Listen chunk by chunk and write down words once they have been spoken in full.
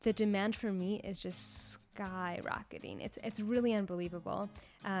the demand for meat is just skyrocketing. It's really unbelievable.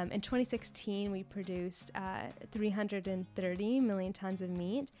 In 2016, we produced 330 million tons of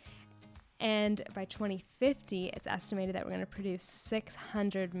meat. And by 2050, it's estimated that we're going to produce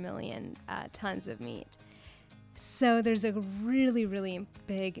 600 million tons of meat. So there's a really, really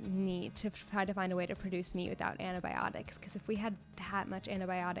big need to try to find a way to produce meat without antibiotics. Because if we had that much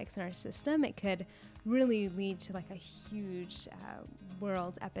antibiotics in our system, it could really lead to like a huge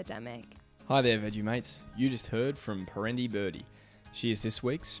world epidemic. Hi there, Veggie Mates. You just heard from Parendi Birdie. She is this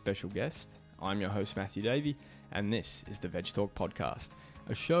week's special guest. I'm your host, Matthew Davey, and this is the Veg Talk Podcast,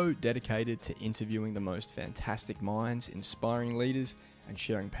 a show dedicated to interviewing the most fantastic minds, inspiring leaders, and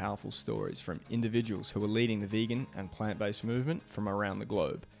sharing powerful stories from individuals who are leading the vegan and plant-based movement from around the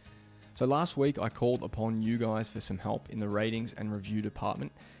globe. So last week I called upon you guys for some help in the ratings and review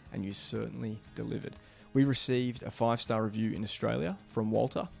department, and you certainly delivered. We received a 5-star review in Australia from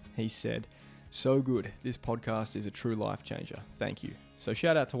Walter. He said, "So good, this podcast is a true life changer. Thank you." So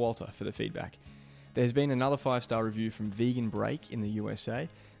shout out to Walter for the feedback. There's been another 5-star review from Vegan Break in the USA.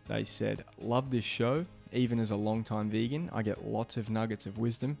 They said, "Love this show. Even as a long-time vegan, I get lots of nuggets of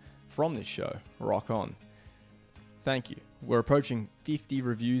wisdom from this show. Rock on." Thank you. We're approaching 50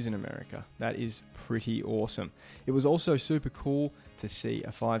 reviews in America. That is pretty awesome. It was also super cool to see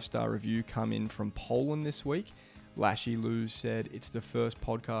a 5-star review come in from Poland this week. Lashy Lou said, "It's the first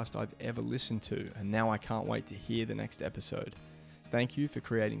podcast I've ever listened to, and now I can't wait to hear the next episode. Thank you for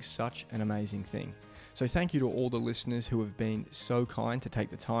creating such an amazing thing." So thank you to all the listeners who have been so kind to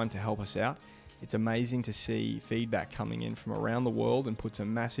take the time to help us out. It's amazing to see feedback coming in from around the world and puts a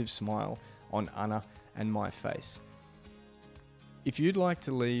massive smile on Anna and my face. If you'd like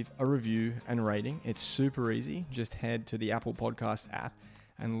to leave a review and rating, it's super easy. Just head to the Apple Podcast app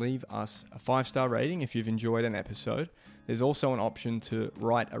and leave us a 5-star rating if you've enjoyed an episode. There's also an option to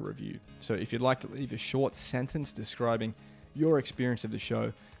write a review. So if you'd like to leave a short sentence describing your experience of the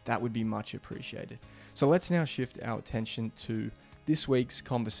show, that would be much appreciated. So let's now shift our attention to this week's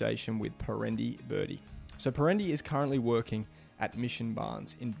conversation with Parendi Birdie. So Parendi is currently working at Mission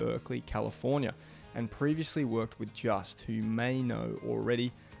Barns in Berkeley, California, and previously worked with Just, who you may know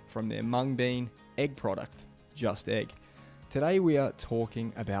already from their mung bean egg product, Just Egg. Today we are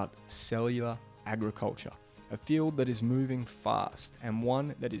talking about cellular agriculture, a field that is moving fast and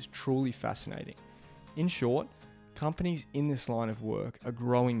one that is truly fascinating. In short, companies in this line of work are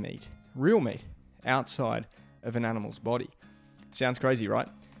growing meat, real meat, outside of an animal's body. Sounds crazy, right?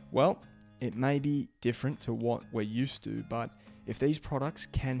 Well, it may be different to what we're used to, but if these products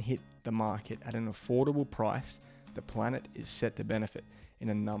can hit the market at an affordable price, the planet is set to benefit in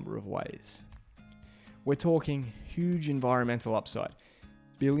a number of ways. We're talking huge environmental upside,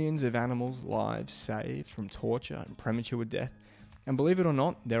 billions of animals' lives saved from torture and premature death, and believe it or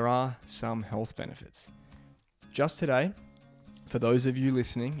not, there are some health benefits. Just today, for those of you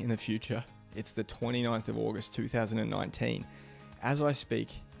listening in the future, it's the 29th of August 2019. As I speak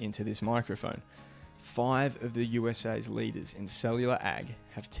into this microphone, 5 of the USA's leaders in cellular ag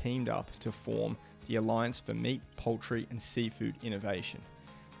have teamed up to form the Alliance for Meat, Poultry and Seafood Innovation.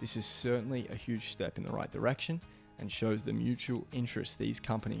 This is certainly a huge step in the right direction and shows the mutual interest these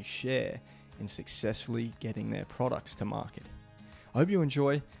companies share in successfully getting their products to market. I hope you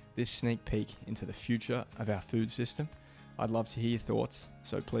enjoy this sneak peek into the future of our food system. I'd love to hear your thoughts,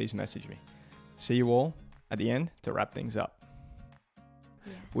 so please message me. See you all at the end to wrap things up.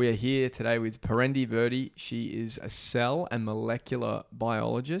 Yeah. We are here today with Parendi Birdie. She is a cell and molecular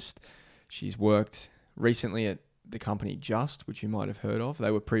biologist. She's worked recently at the company Just, which you might have heard of. They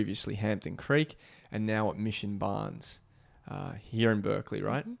were previously Hampton Creek and now at Mission Barns here in Berkeley,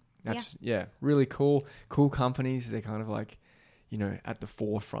 right? Mm-hmm. That's really cool companies. They're kind of like, at the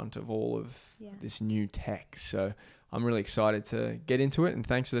forefront of all of this new tech. So I'm really excited to get into it, and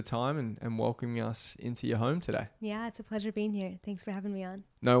thanks for the time and welcoming us into your home today. Yeah, it's a pleasure being here. Thanks for having me on.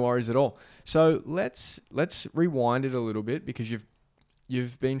 No worries at all. So let's rewind it a little bit, because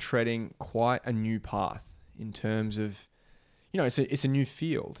you've been treading quite a new path in terms of, it's a new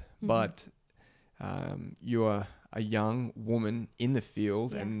field, mm-hmm. but you are a young woman in the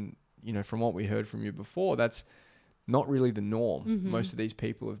field, and from what we heard from you before, that's not really the norm. Mm-hmm. Most of these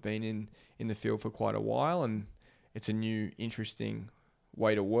people have been in the field for quite a while, and it's a new, interesting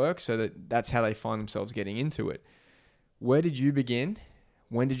way to work, so that's how they find themselves getting into it. Where did you begin?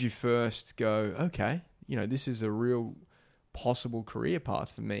 When did you first go, okay, this is a real possible career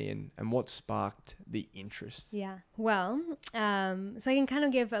path for me, and what sparked the interest? Yeah. Well, so I can kind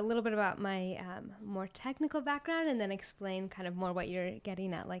of give a little bit about my more technical background and then explain kind of more what you're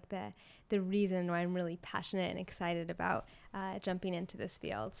getting at, like the reason why I'm really passionate and excited about jumping into this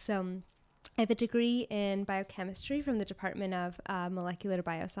field. So I have a degree in biochemistry from the Department of Molecular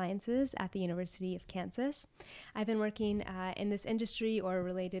Biosciences at the University of Kansas. I've been working in this industry or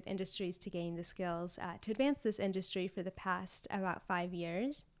related industries to gain the skills to advance this industry for the past about 5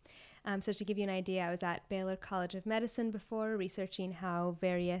 years. So to give you an idea, I was at Baylor College of Medicine before, researching how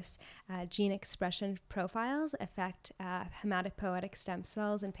various gene expression profiles affect hematopoietic stem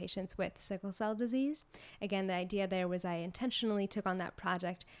cells in patients with sickle cell disease. Again, the idea there was I intentionally took on that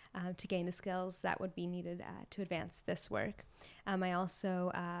project to gain the skills that would be needed to advance this work. I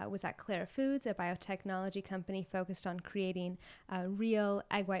also was at Clara Foods, a biotechnology company focused on creating real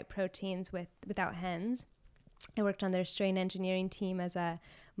egg white proteins without hens. I worked on their strain engineering team as a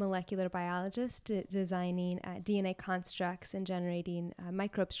molecular biologist, designing DNA constructs and generating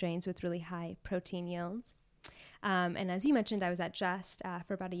microbe strains with really high protein yields. And as you mentioned, I was at Just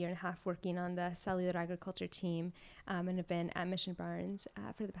for about 1.5 years working on the cellular agriculture team, and have been at Mission Barns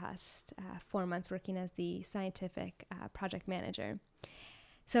for the past 4 months working as the scientific project manager.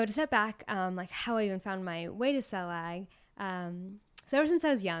 So to step back, like how I even found my way to cell ag. So ever since I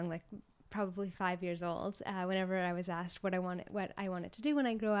was young, like probably 5 years old, whenever I was asked what I wanted to do when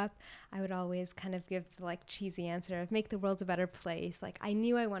I grew up, I would always kind of give the like cheesy answer of make the world a better place. Like I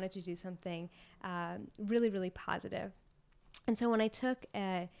knew I wanted to do something really, really positive. And so when I took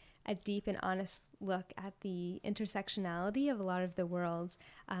a deep and honest look at the intersectionality of a lot of the world's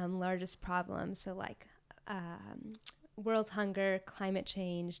largest problems, so like world hunger, climate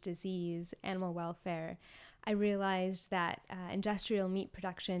change, disease, animal welfare, I realized that industrial meat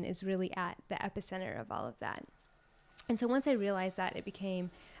production is really at the epicenter of all of that. And so once I realized that, it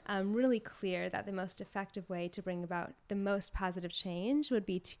became really clear that the most effective way to bring about the most positive change would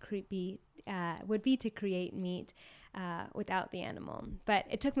be to create meat without the animal. But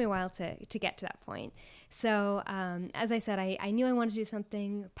it took me a while to get to that point. So as I said, I knew I wanted to do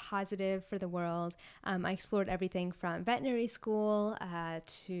something positive for the world. I explored everything from veterinary school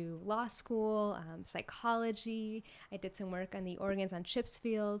to law school, psychology. I did some work on the organs on chips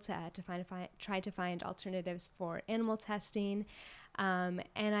field to try to find alternatives for animal testing. And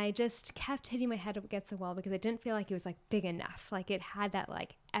I just kept hitting my head up against the wall because I didn't feel like it was like big enough. Like it had that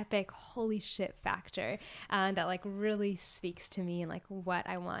like epic holy shit factor that like really speaks to me and like what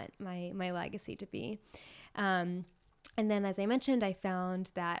I want my legacy to be. And then, as I mentioned, I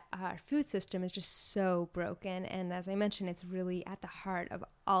found that our food system is just so broken. And as I mentioned, it's really at the heart of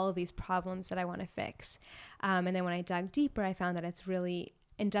all of these problems that I want to fix. And then when I dug deeper, I found that it's really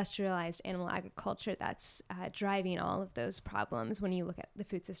industrialized animal agriculture that's driving all of those problems when you look at the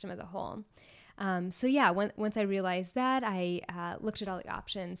food system as a whole. So yeah, once I realized that, I looked at all the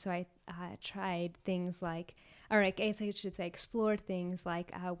options. So I tried things like, or I guess I should say explored things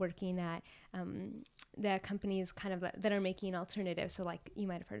like working at the companies kind of that are making alternatives. So like you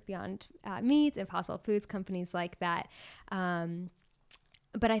might have heard Beyond Meats, Impossible Foods, companies like that.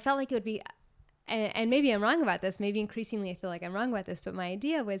 But I felt like it would be, and maybe I'm wrong about this, maybe increasingly I feel like I'm wrong about this, but my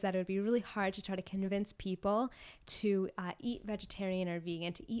idea was that it would be really hard to try to convince people to eat vegetarian or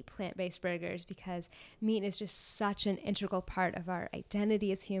vegan, to eat plant-based burgers, because meat is just such an integral part of our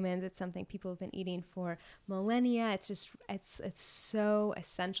identity as humans. It's something people have been eating for millennia. It's so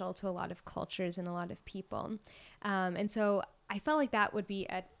essential to a lot of cultures and a lot of people. And so I felt like that would be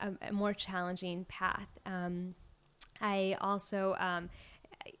a more challenging path. I also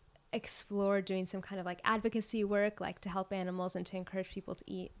explore doing some kind of like advocacy work, like to help animals and to encourage people to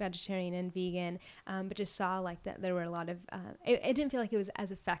eat vegetarian and vegan, but just saw like that there were a lot of, it didn't feel like it was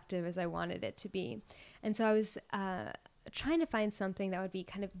as effective as I wanted it to be. And so I was trying to find something that would be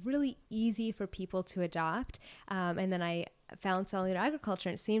kind of really easy for people to adopt. And then I found cellular agriculture,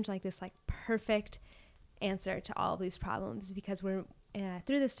 and it seemed like this like perfect answer to all of these problems, because we're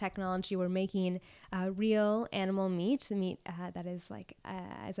through this technology, we're making real animal meat, the meat that is like,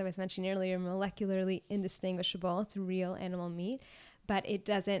 as I was mentioning earlier, molecularly indistinguishable. It's real animal meat, but it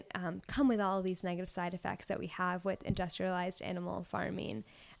doesn't come with all of these negative side effects that we have with industrialized animal farming.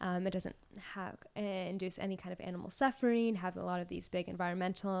 It doesn't induce any kind of animal suffering, have a lot of these big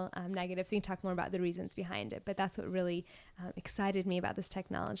environmental negatives. We can talk more about the reasons behind it, but that's what really excited me about this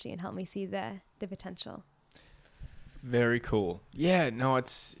technology and helped me see the potential. Very cool. Yeah, no,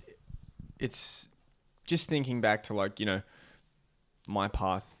 it's just thinking back to like, you know, my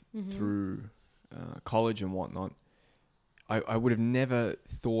path through college and whatnot. I would have never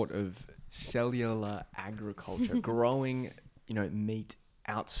thought of cellular agriculture, growing, meat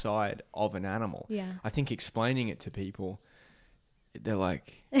outside of an animal. Yeah. I think explaining it to people, they're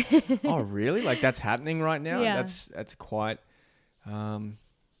like, oh, really? Like that's happening right now? Yeah. That's quite,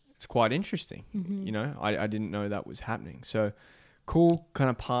 it's quite interesting. Mm-hmm. I didn't know that was happening. So cool kind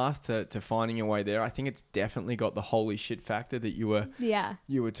of path to finding your way there. I think it's definitely got the holy shit factor that you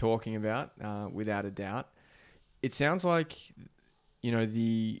were talking about, without a doubt. It sounds like,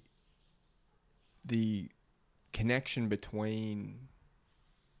 the connection between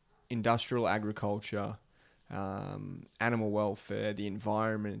industrial agriculture, animal welfare, the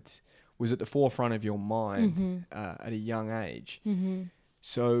environment was at the forefront of your mind at a young age. Mm-hmm.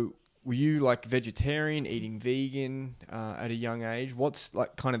 So were you like vegetarian, eating vegan at a young age? What's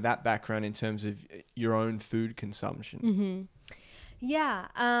like kind of that background in terms of your own food consumption? Mm-hmm. Yeah.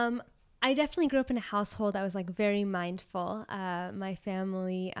 I definitely grew up in a household that was like very mindful. My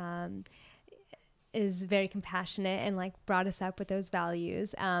family is very compassionate and like brought us up with those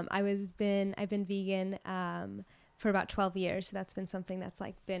values. I've been vegan for about 12 years. So that's been something that's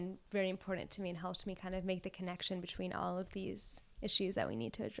like been very important to me and helped me kind of make the connection between all of these issues that we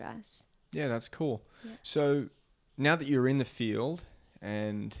need to address. Yeah, that's cool. Yeah. So now that you're in the field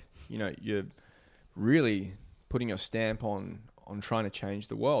and, you're really putting your stamp on trying to change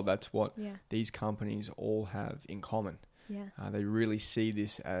the world, that's what these companies all have in common. Yeah. They really see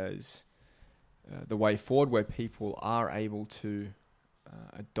this as the way forward, where people are able to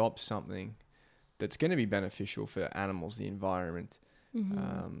adopt something that's going to be beneficial for animals, the environment,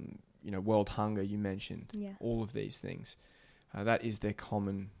 world hunger, you mentioned, all of these things. That is their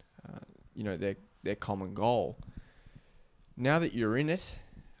common, their common goal. Now that you're in it,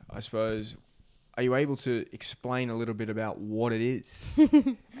 I suppose, are you able to explain a little bit about what it is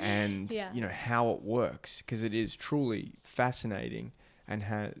and, how it works? Because it is truly fascinating and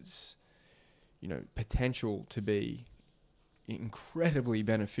has, potential to be incredibly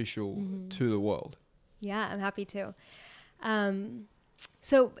beneficial to the world. Yeah, I'm happy to.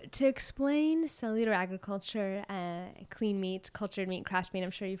 So to explain cellular agriculture, clean meat, cultured meat, craft meat,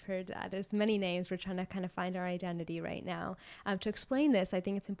 I'm sure you've heard there's many names. We're trying to kind of find our identity right now. To explain this, I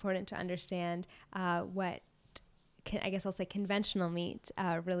think it's important to understand what, I'll say conventional meat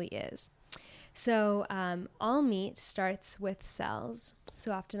really is. So all meat starts with cells,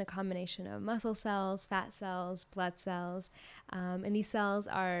 so often a combination of muscle cells, fat cells, blood cells, and these cells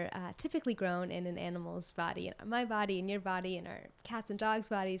are typically grown in an animal's body, in my body, in your body, in our cats and dogs'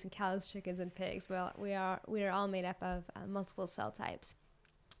 bodies, and cows, chickens, and pigs. Well, we are all made up of multiple cell types.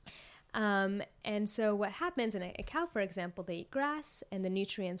 And so what happens in a cow, for example, they eat grass, and the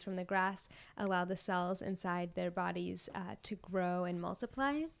nutrients from the grass allow the cells inside their bodies to grow and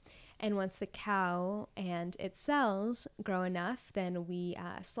multiply. And once the cow and its cells grow enough, then we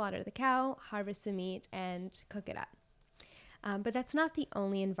slaughter the cow, harvest the meat, and cook it up. But that's not the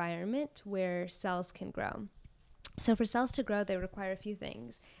only environment where cells can grow. So for cells to grow, they require a few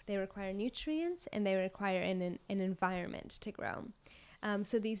things. They require nutrients, and they require an environment to grow.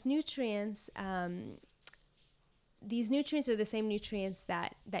 So these nutrients are the same nutrients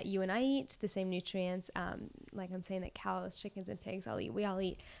that you and I eat, the same nutrients, like I'm saying that cows, chickens, and pigs all eat. We all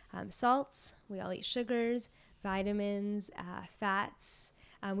eat salts, we all eat sugars, vitamins, fats.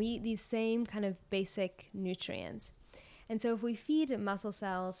 We eat these same kind of basic nutrients. And so if we feed muscle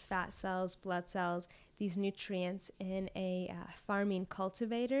cells, fat cells, blood cells, these nutrients in a farming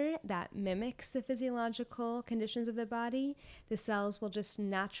cultivator that mimics the physiological conditions of the body, the cells will just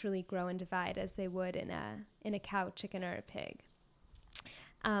naturally grow and divide as they would in a cow, chicken, or a pig.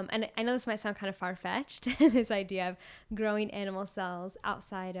 And I know this might sound kind of far-fetched, this idea of growing animal cells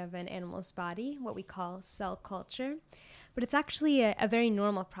outside of an animal's body, what we call cell culture. But it's actually a very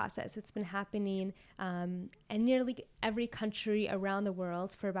normal process. It's been happening in nearly every country around the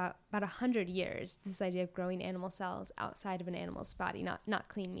world for about 100 years, this idea of growing animal cells outside of an animal's body, not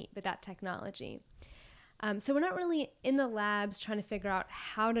clean meat, but that technology. So we're not really in the labs trying to figure out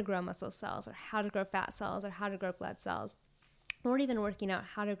how to grow muscle cells or how to grow fat cells or how to grow blood cells. We're even working out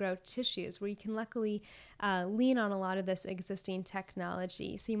how to grow tissues, where you can luckily lean on a lot of this existing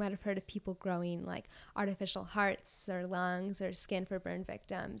technology. So you might have heard of people growing like artificial hearts or lungs or skin for burn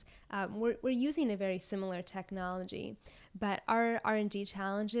victims. We're using a very similar technology, but our R&D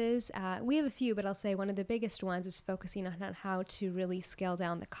challenges, we have a few, but I'll say one of the biggest ones is focusing on how to really scale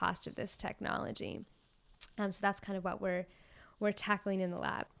down the cost of this technology. So that's kind of what we're tackling in the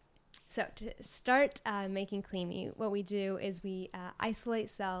lab. So to start making clean meat, what we do is we isolate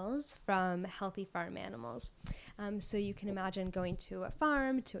cells from healthy farm animals. So you can imagine going to a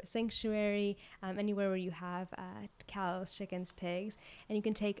farm, to a sanctuary, anywhere where you have cows, chickens, pigs, and you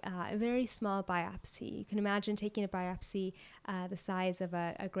can take a very small biopsy. You can imagine taking a biopsy the size of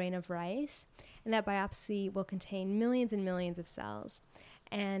a grain of rice, and that biopsy will contain millions and millions of cells.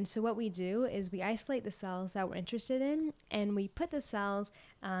 And so what we do is we isolate the cells that we're interested in, and we put the cells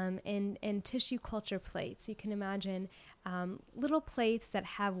in tissue culture plates. You can imagine little plates that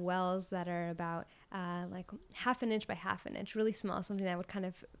have wells that are about like 1/2 inch by 1/2 inch, really small, something that would kind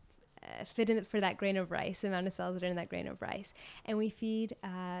of fit in for that grain of rice, the amount of cells that are in that grain of rice. And we feed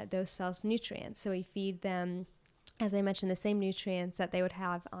those cells nutrients. So we feed them, as I mentioned, the same nutrients that they would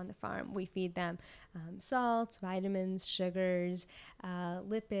have on the farm. We feed them salts, vitamins, sugars,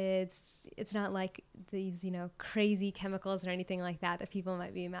 lipids. It's not like these, crazy chemicals or anything like that people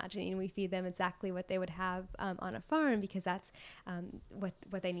might be imagining. We feed them exactly what they would have on a farm, because that's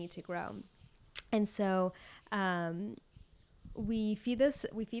what they need to grow. And so we feed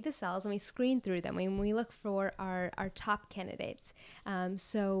the cells, and we screen through them. We look for our top candidates.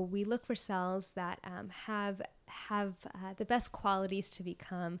 So we look for cells that have the best qualities to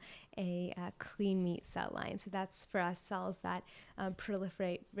become a clean meat cell line. So that's for us cells that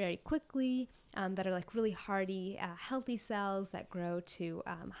proliferate very quickly, that are like really hardy, healthy cells that grow to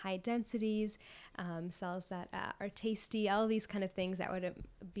high densities, cells that are tasty, all of these kind of things that would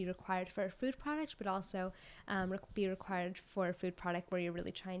be required for a food product, but also be required for a food product where you're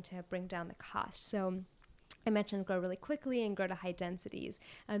really trying to bring down the cost. So I mentioned grow really quickly and grow to high densities.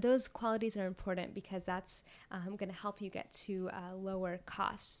 Those qualities are important because that's going to help you get to lower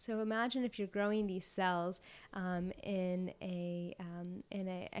costs. So imagine if you're growing these cells in a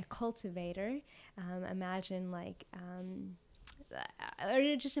cultivator. Imagine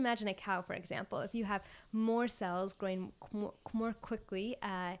or just imagine a cow, for example. If you have more cells growing more quickly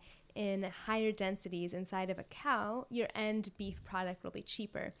in higher densities inside of a cow, your end beef product will be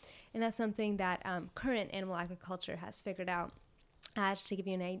cheaper. And that's something that current animal agriculture has figured out. To give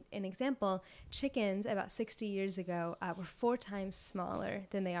you an example, chickens about 60 years ago were 4 times smaller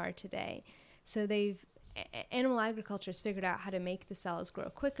than they are today. So animal agriculture has figured out how to make the cells grow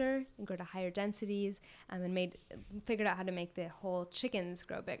quicker and grow to higher densities, and figured out how to make the whole chickens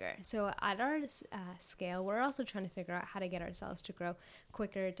grow bigger. So at our scale, we're also trying to figure out how to get our cells to grow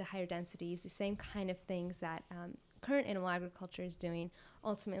quicker to higher densities, the same kind of things that current animal agriculture is doing,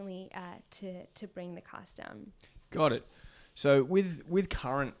 ultimately to bring the cost down. Got it. So with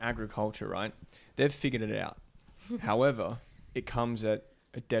current agriculture, right, they've figured it out. However, it comes at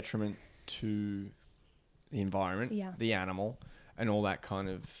a detriment to the environment, the animal, and all that kind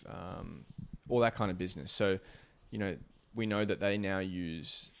of business. So, we know that they now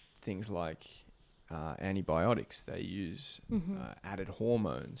use things like antibiotics. They use added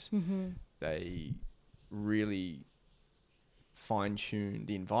hormones. Mm-hmm. They really fine-tune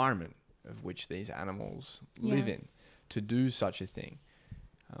the environment of which these animals live in to do such a thing.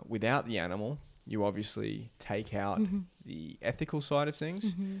 Without the animal, you obviously take out the ethical side of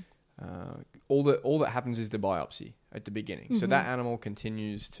things. Mm-hmm. All that happens is the biopsy at the beginning. Mm-hmm. So that animal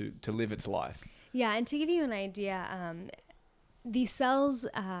continues to live its life. Yeah, and to give you an idea, these cells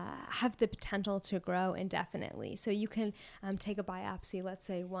have the potential to grow indefinitely. So you can take a biopsy, let's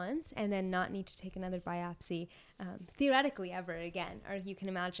say once, and then not need to take another biopsy theoretically ever again. Or you can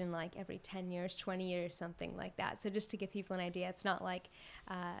imagine like every 10 years, 20 years, something like that. So just to give people an idea, it's not like,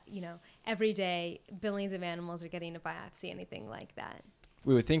 every day billions of animals are getting a biopsy, anything like that.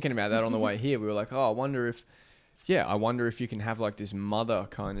 We were thinking about that on the way here. We were like, I wonder if you can have like this mother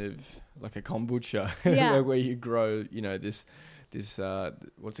kind of like a kombucha where you grow, this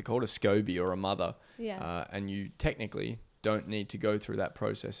what's it called? A SCOBY or a mother. Yeah. And you technically don't need to go through that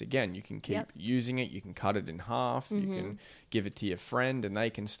process again. You can keep using it. You can cut it in half. Mm-hmm. You can give it to your friend and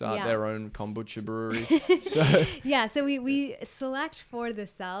they can start their own kombucha brewery. So we select for the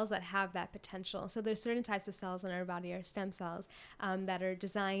cells that have that potential. So there's certain types of cells in our body, our stem cells, that are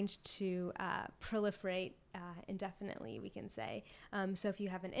designed to proliferate indefinitely, we can say. So if you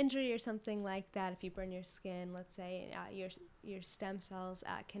have an injury or something like that, if you burn your skin, let's say, your stem cells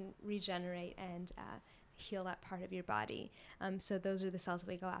can regenerate and heal that part of your body. So those are the cells that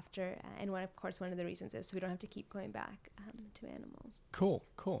we go after. And one of the reasons is so we don't have to keep going back to animals. Cool.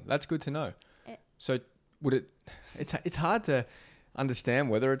 That's good to know. So it's hard to understand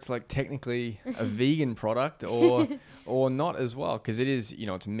whether it's like technically a vegan product or not as well, because it is,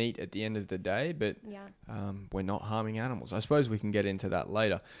 it's meat at the end of the day, but we're not harming animals. I suppose we can get into that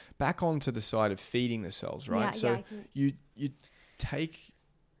later. Back onto the side of feeding the cells, right? You take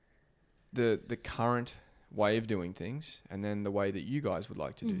the current way of doing things and then the way that you guys would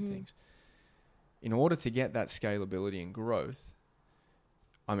like to do things, in order to get that scalability and growth,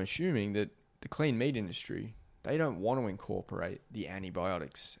 I'm assuming that the clean meat industry, they don't want to incorporate the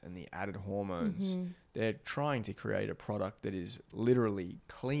antibiotics and the added hormones. They're trying to create a product that is literally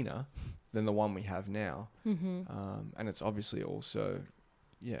cleaner than the one we have now. And it's obviously also,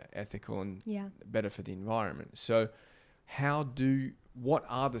 ethical and better for the environment. So what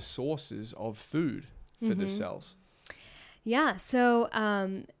are the sources of food for the cells? Yeah, so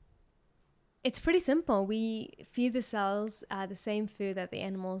it's pretty simple. We feed the cells the same food that the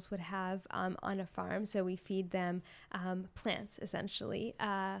animals would have on a farm. So we feed them plants, essentially,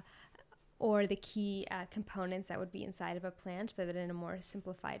 or the key components that would be inside of a plant, but in a more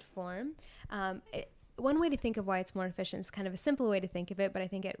simplified form. One way to think of why it's more efficient is kind of a simple way to think of it, but I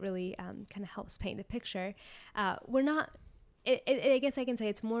think it really kind of helps paint the picture. I guess I can say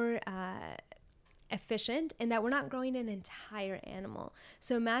it's more efficient in that we're not growing an entire animal.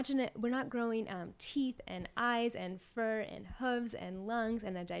 So imagine it, we're not growing teeth and eyes and fur and hooves and lungs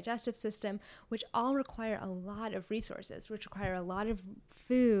and a digestive system, which all require a lot of resources, which require a lot of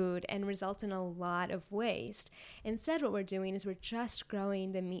food and result in a lot of waste. Instead, what we're doing is we're just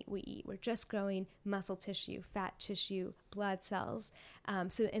growing the meat we eat. We're just growing muscle tissue, fat tissue, blood cells.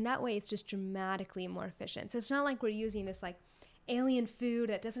 So in that way, it's just dramatically more efficient. So it's not like we're using this like alien food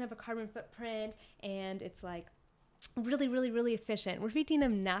that doesn't have a carbon footprint and it's like really, really, really efficient. We're feeding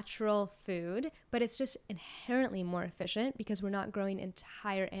them natural food, but it's just inherently more efficient because we're not growing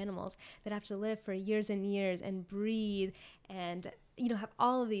entire animals that have to live for years and years and breathe and, have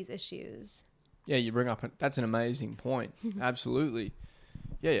all of these issues. Yeah, you bring up, that's an amazing point. Absolutely.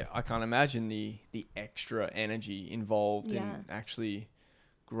 Yeah, I can't imagine the extra energy involved in actually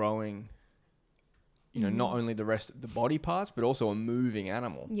growing not only the rest of the body parts, but also a moving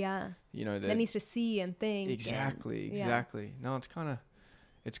animal. Yeah. That needs to see and think. Exactly. No,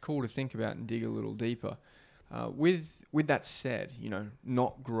 it's cool to think about and dig a little deeper. With that said,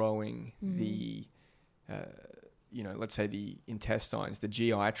 not growing the, let's say the intestines, the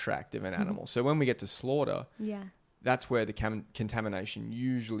GI tract of an animal. So when we get to slaughter, that's where the contamination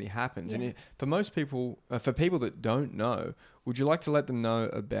usually happens. And for most people, for people that don't know, would you like to let them know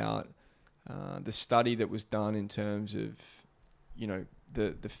about the study that was done in terms of,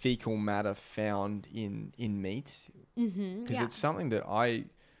 the fecal matter found in meat? Because it's something that I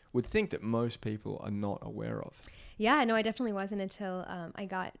would think that most people are not aware of. Yeah, no, I definitely wasn't until I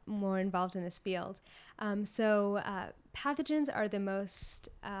got more involved in this field. Pathogens are the most,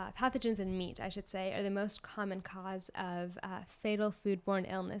 pathogens in meat, I should say, are the most common cause of fatal foodborne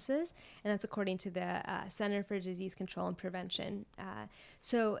illnesses, and that's according to the Center for Disease Control and Prevention.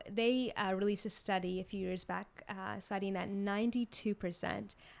 So they released a study a few years back citing that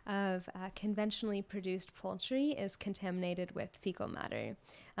 92% of conventionally produced poultry is contaminated with fecal matter.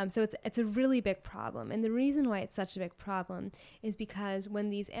 So it's a really big problem, and the reason why it's such a big problem is because when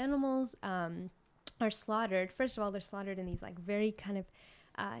these animals are slaughtered, first of all, they're slaughtered in these like very kind of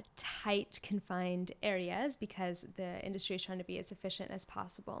tight, confined areas because the industry is trying to be as efficient as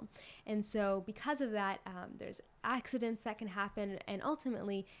possible. And so because of that, there's accidents that can happen. And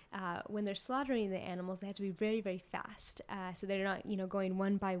ultimately, when they're slaughtering the animals, they have to be very, very fast. So they're not, going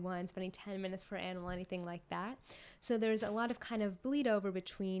one by one, spending 10 minutes per animal, anything like that. So there's a lot of kind of bleed over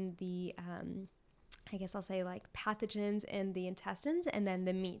between the I guess I'll say like pathogens in the intestines and then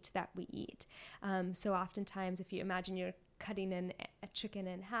the meat that we eat. So oftentimes, if you imagine you're cutting a chicken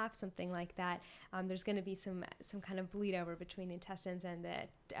in half, something like that, there's going to be some kind of bleed over between the intestines and the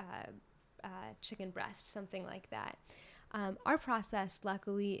chicken breast, something like that. Our process,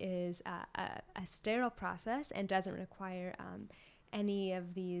 luckily, is a sterile process and doesn't require any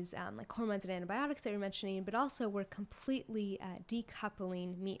of these like hormones and antibiotics that you're mentioning, but also we're completely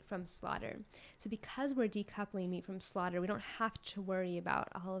decoupling meat from slaughter. So because we're decoupling meat from slaughter, we don't have to worry about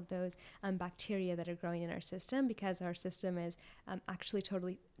all of those bacteria that are growing in our system because our system is actually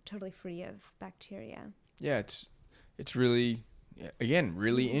totally free of bacteria. Yeah, it's really, again,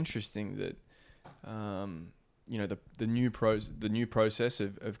 really interesting that the new process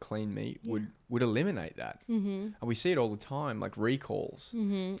of clean meat would eliminate that. And we see it all the time, like recalls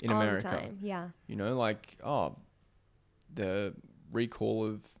in all America. All the time, yeah. The recall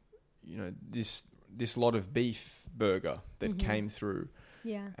of this lot of beef burger that came through.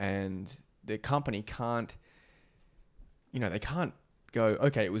 Yeah. And the company can't they can't go,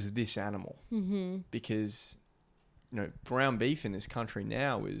 okay, it was this animal. Because ground beef in this country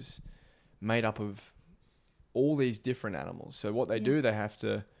now is made up of all these different animals. So what they do, they have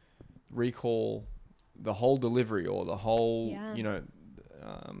to recall the whole delivery or the whole,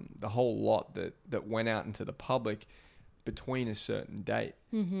 the whole lot that went out into the public between a certain date.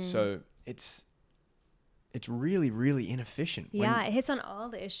 So it's really, really inefficient. Yeah, it hits on all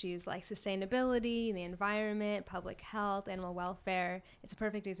the issues like sustainability, the environment, public health, animal welfare. It's a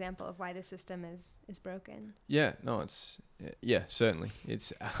perfect example of why the system is broken. Yeah, no, certainly.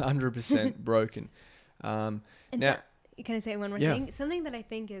 It's 100% broken. And now, can I say one more thing? Something that I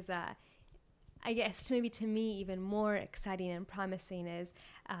think is, I guess, to me, even more exciting and promising is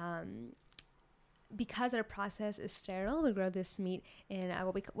because our process is sterile, we grow this meat in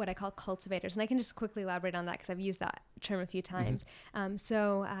what I call cultivators. And I can just quickly elaborate on that because I've used that term a few times.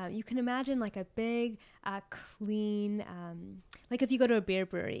 So you can imagine like a big, clean, like if you go to a beer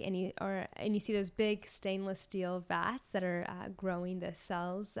brewery and you see those big stainless steel vats that are growing the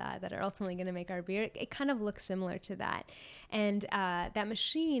cells that are ultimately going to make our beer, it kind of looks similar to that. And that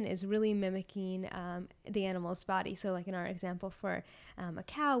machine is really mimicking the animal's body. So like in our example for a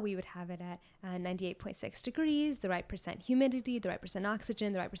cow, we would have it at 98.6 degrees, the right percent humidity, the right percent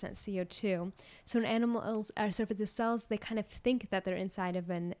oxygen, the right percent CO2. So in animals, so for the cells, they kind of think that they're inside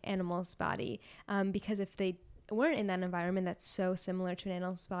of an animal's body because if they weren't in that environment that's so similar to an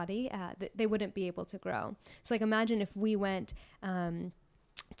animal's body, they wouldn't be able to grow. So like imagine if we went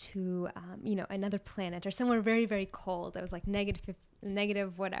to another planet or somewhere very, very cold that was like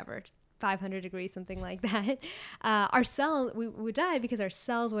negative whatever, 500 degrees, something like that, we would die because our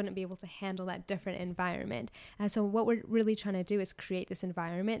cells wouldn't be able to handle that different environment. So what we're really trying to do is create this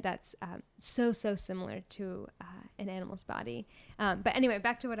environment that's so similar to an animal's body. But anyway,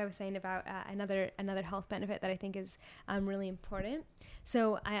 back to what I was saying about another health benefit that I think is really important.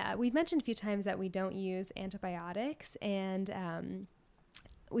 So we've mentioned a few times that we don't use antibiotics, and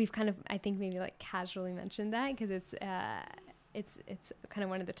we've kind of, I think, maybe like casually mentioned that because it's kind of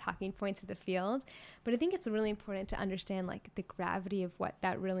one of the talking points of the field, but I think it's really important to understand like the gravity of what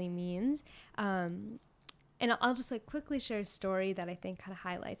that really means. And I'll just like quickly share a story that I think kind of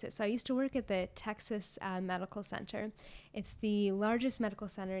highlights it. So I used to work at the Texas Medical Center. It's the largest medical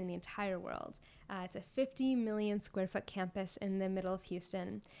center in the entire world. It's a 50 million square foot campus in the middle of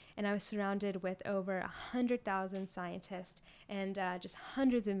Houston. And I was surrounded with over 100,000 scientists and just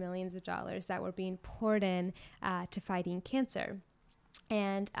hundreds of millions of dollars that were being poured in to fighting cancer.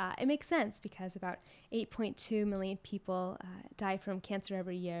 And it makes sense because about 8.2 million people die from cancer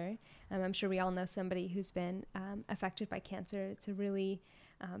every year. I'm sure we all know somebody who's been affected by cancer. It's a really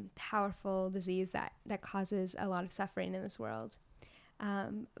powerful disease that causes a lot of suffering in this world.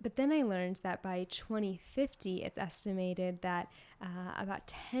 But then I learned that by 2050, it's estimated that about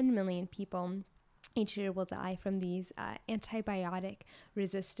 10 million people each year will die from these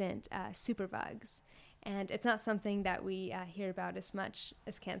antibiotic-resistant superbugs. And it's not something that we hear about as much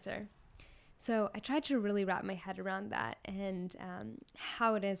as cancer. So I tried to really wrap my head around that and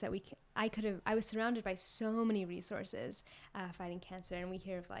how it is that I was surrounded by so many resources fighting cancer. And we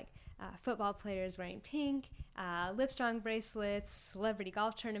hear of like football players wearing pink, Livestrong bracelets, celebrity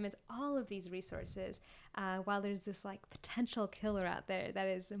golf tournaments, all of these resources, while there's this like potential killer out there that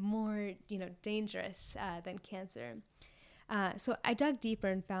is more, dangerous than cancer. So I dug deeper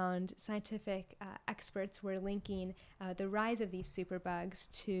and found scientific experts were linking the rise of these superbugs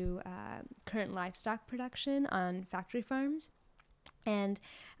to current livestock production on factory farms. And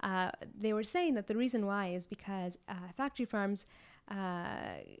they were saying that the reason why is because factory farms,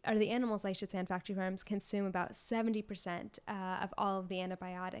 or the animals, I should say, on factory farms consume about 70% of all of the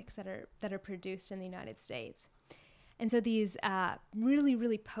antibiotics that are produced in the United States. And so these really,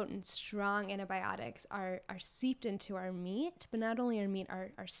 really potent, strong antibiotics are seeped into our meat, but not only our meat,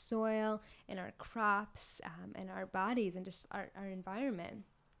 our soil and our crops and our bodies and just our environment.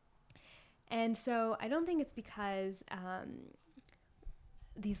 And so I don't think it's because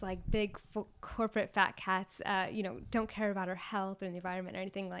these like big corporate fat cats, don't care about our health or the environment or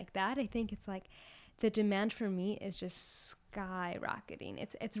anything like that. I think it's like the demand for meat is just skyrocketing.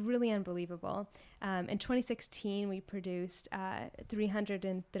 It's really unbelievable. In 2016, we produced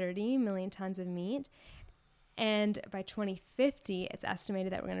 330 million tons of meat. And by 2050, it's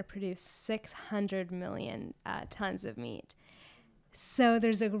estimated that we're going to produce 600 million tons of meat. So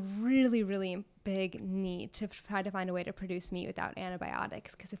there's a really, really big need to try to find a way to produce meat without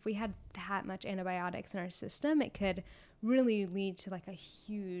antibiotics. Because if we had that much antibiotics in our system, it could really lead to like a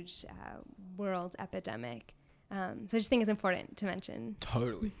huge world epidemic. So I just think it's important to mention.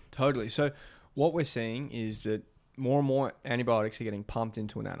 Totally. So what we're seeing is that more and more antibiotics are getting pumped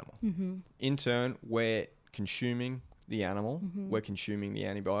into an animal. Mm-hmm. In turn, we're consuming the animal, mm-hmm. we're consuming the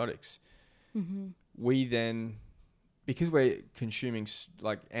antibiotics. Mm-hmm. We then, because we're consuming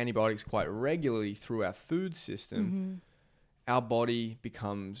like antibiotics quite regularly through our food system, mm-hmm. our body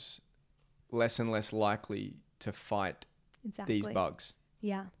becomes less and less likely to fight these bugs.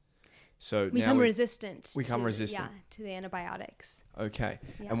 Yeah. So we become resistant to the antibiotics. Okay.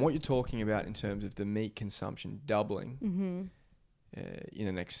 Yeah. And what you're talking about in terms of the meat consumption doubling in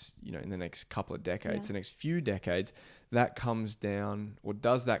the next couple of decades, the next few decades, that comes down, or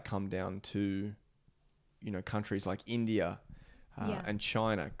does that come down to, countries like India and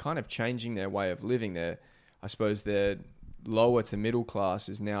China kind of changing their way of living there? I suppose their lower to middle class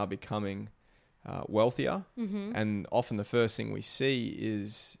is now becoming wealthier, and often the first thing we see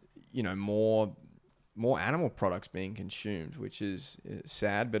is more animal products being consumed, which is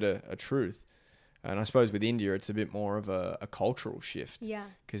sad but a truth. And I suppose with India it's a bit more of a cultural shift,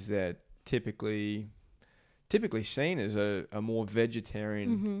 because they're typically seen as a more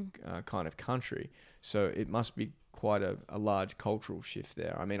vegetarian kind of country, so it must be quite a large cultural shift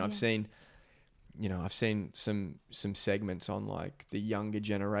there. I mean, I've seen some segments on like the younger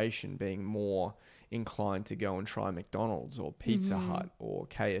generation being more inclined to go and try McDonald's or Pizza Hut or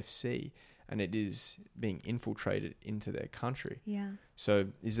KFC, and it is being infiltrated into their country. Yeah. So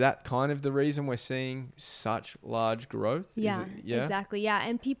is that kind of the reason we're seeing such large growth? Yeah, exactly. Yeah.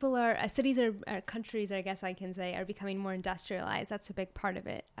 And people cities or countries, I guess I can say, are becoming more industrialized. That's a big part of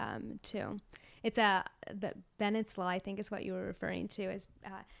it too. It's the Bennett's Law, I think, is what you were referring to, is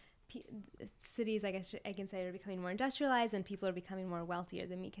cities, I guess I can say, are becoming more industrialized and people are becoming more wealthier.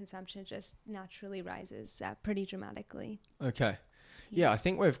 The meat consumption just naturally rises pretty dramatically. Okay. Yeah, I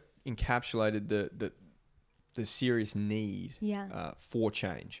think we've encapsulated the serious need for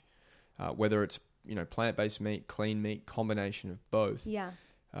change, whether it's plant-based meat, clean meat, combination of both. Yeah.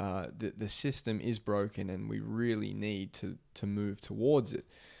 The system is broken and we really need to move towards it.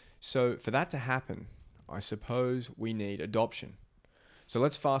 So for that to happen, I suppose we need adoption. So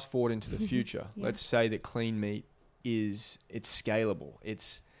let's fast forward into the future. Let's say that clean meat it's scalable,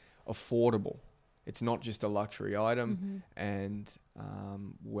 it's affordable, it's not just a luxury item, and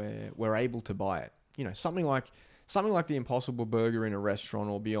we're able to buy it. Something like the Impossible Burger in a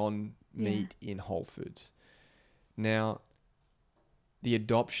restaurant or Beyond Meat in Whole Foods. Now, the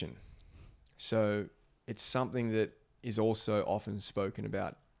adoption. So it's something that is also often spoken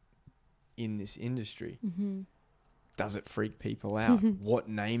about in this industry. Does it freak people out? What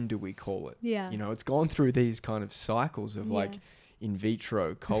name do we call it? Yeah. It's gone through these kind of cycles of like in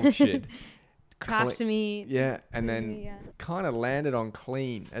vitro, cultured, craft meat. Yeah. And then kind of landed on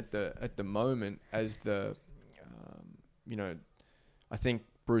clean at the moment as the, I think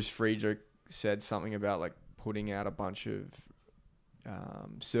Bruce Friedrich said something about like putting out a bunch of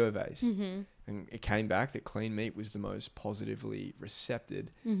surveys, and it came back that clean meat was the most positively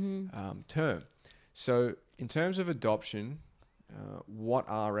recepted term. So in terms of adoption, what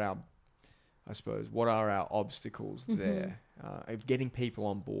are our obstacles there of getting people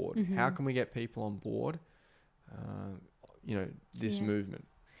on board? How can we get people on board, this movement?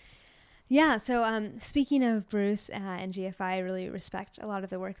 Yeah, so speaking of Bruce and GFI, I really respect a lot of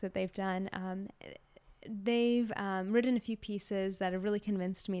the work that they've done. They've written a few pieces that have really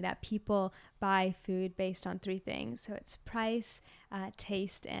convinced me that people buy food based on three things. So it's price,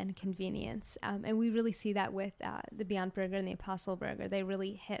 taste, and convenience. And we really see that with the Beyond Burger and the Impossible Burger. They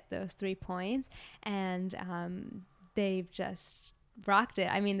really hit those 3 points, and they've just rocked it.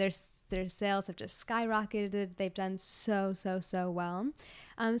 I mean, their sales have just skyrocketed. They've done so well.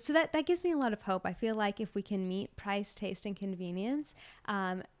 So that gives me a lot of hope. I feel like if we can meet price, taste, and convenience,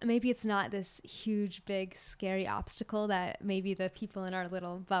 maybe it's not this huge, big, scary obstacle that maybe the people in our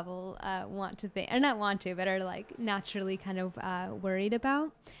little bubble want to think, or not want to, but are like naturally kind of worried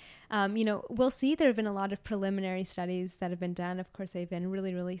about. We'll see. There have been a lot of preliminary studies that have been done. Of course, they've been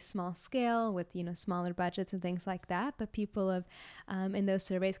really, really small scale with, smaller budgets and things like that. But people have, in those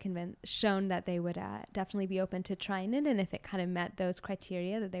surveys, shown that they would definitely be open to trying it. And if it kind of met those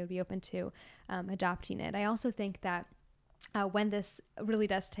criteria, that they would be open to adopting it. I also think that when this really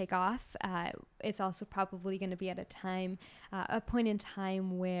does take off, it's also probably going to be at a point in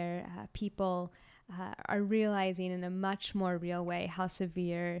time where people are realizing in a much more real way how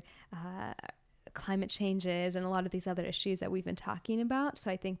severe climate change is and a lot of these other issues that we've been talking about. So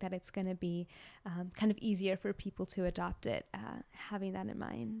I think that it's going to be kind of easier for people to adopt it, having that in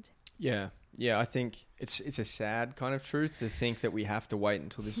mind. Yeah, I think it's a sad kind of truth to think that we have to wait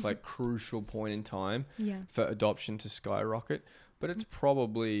until this like crucial point in time for adoption to skyrocket. But it's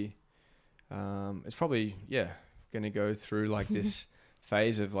probably going to go through like this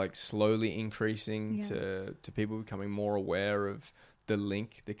phase of like slowly increasing to people becoming more aware of the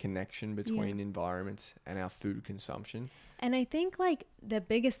link, the connection between environment and our food consumption. And I think like the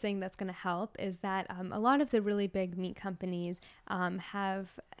biggest thing that's going to help is that a lot of the really big meat companies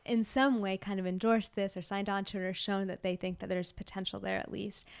have in some way kind of endorsed this or signed on to it or shown that they think that there's potential there at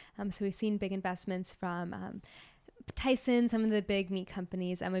least. So we've seen big investments from Tyson, some of the big meat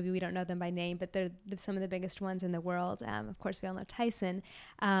companies, maybe we don't know them by name, but they're some of the biggest ones in the world. Of course, we all know Tyson.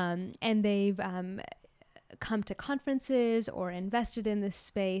 And they've come to conferences or invested in this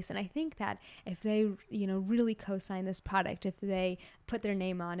space. And I think that if they, really co-sign this product, if they put their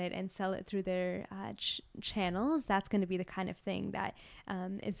name on it and sell it through their channels, that's going to be the kind of thing that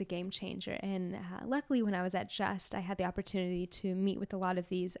is a game changer. And luckily, when I was at Just, I had the opportunity to meet with a lot of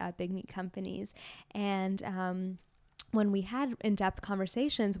these big meat companies. And when we had in-depth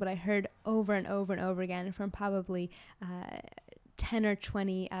conversations, what I heard over and over and over again from probably 10 or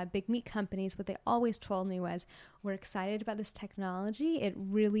 20 big meat companies, what they always told me was, we're excited about this technology. It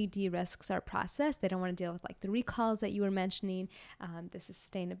really de-risks our process. They don't want to deal with like the recalls that you were mentioning, the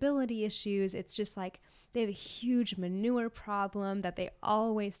sustainability issues. It's just like they have a huge manure problem that they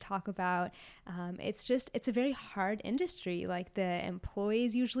always talk about. It's a very hard industry. Like the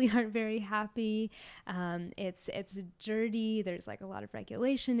employees usually aren't very happy. It's dirty. There's like a lot of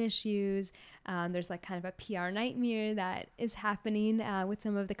regulation issues. There's like kind of a PR nightmare that is happening with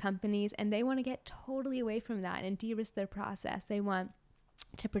some of the companies, and they want to get totally away from that and de-risk their process. They want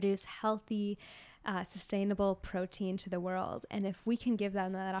to produce healthy, sustainable protein to the world. And if we can give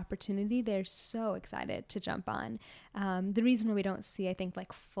them that opportunity, they're so excited to jump on. The reason why we don't see, I think,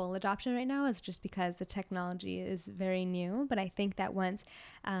 like full adoption right now is just because the technology is very new. But I think that once,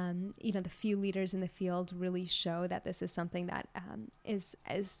 the few leaders in the field really show that this is something that is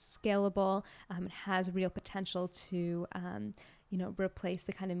scalable, has real potential to replace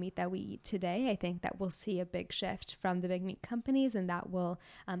the kind of meat that we eat today, I think that we'll see a big shift from the big meat companies, and that will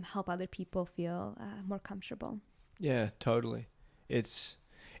help other people feel more comfortable. Yeah, totally. It's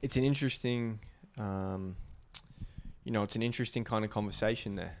an interesting, it's an interesting kind of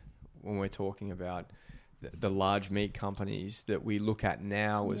conversation there when we're talking about the large meat companies that we look at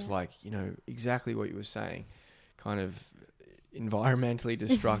now as like, exactly what you were saying, kind of environmentally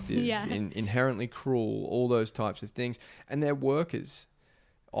destructive, inherently cruel, all those types of things. And their workers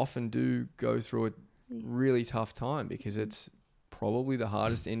often do go through a really tough time because it's probably the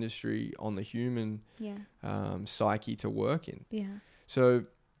hardest industry on the human psyche to work in. Yeah. So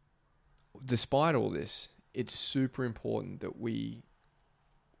despite all this, it's super important that we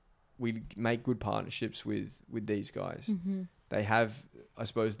make good partnerships with these guys. Mm-hmm. They have, I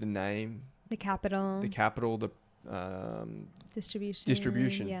suppose, the name, the capital, the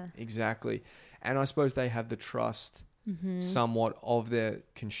distribution, exactly. And I suppose they have the trust somewhat of their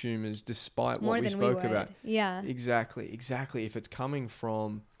consumers, despite what we spoke about. Yeah, exactly. If it's coming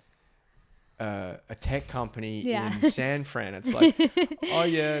from a tech company in San Fran, it's like, oh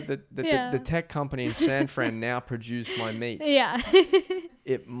yeah, the tech company in San Fran now produce my meat. Yeah.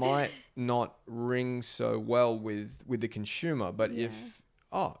 It might not ring so well with the consumer, but if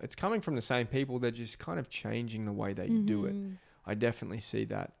it's coming from the same people, they're just kind of changing the way they do it. I definitely see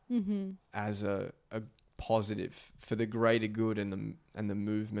that as a positive for the greater good and the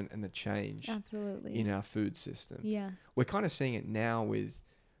movement and the change in our food system. Yeah. We're kind of seeing it now with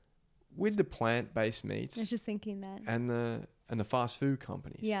the plant-based meats. I was just thinking that. And the fast food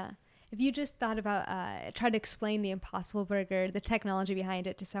companies. Yeah. If you just thought about, try to explain the Impossible Burger, the technology behind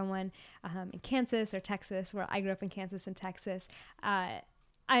it to someone in Kansas or Texas, where I grew up in Kansas and Texas,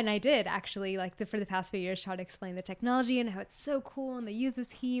 and I did actually, for the past few years, try to explain the technology and how it's so cool, and they use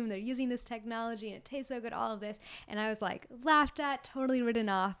this heme, and they're using this technology, and it tastes so good, all of this. And I was like, laughed at, totally written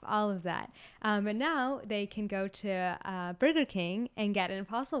off, all of that. But now they can go to Burger King and get an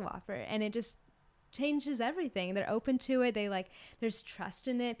Impossible Whopper, and it just changes everything. They're open to it. There's trust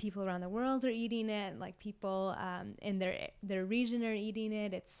in it. People around the world are eating it. Like people in their region are eating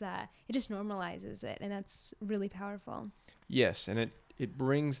it. It just normalizes it, and that's really powerful. Yes, and it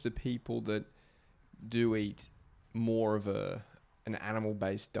brings the people that do eat more of an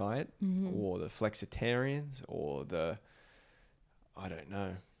animal-based diet, or the flexitarians, or I don't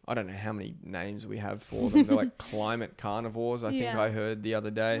know how many names we have for them. They're like climate carnivores, I think I heard the other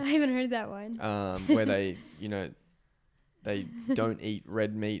day. I haven't heard that one. Where they, they don't eat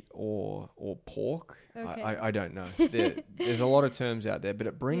red meat or pork. Okay. I don't know. There's a lot of terms out there, but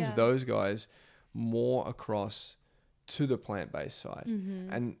it brings those guys more across to the plant-based side.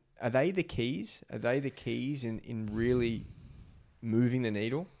 And are they the keys? Are they the keys in really moving the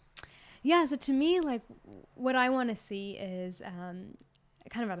needle? Yeah, so to me, what I want to see is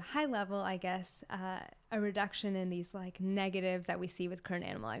kind of at a high level, I guess, a reduction in these like negatives that we see with current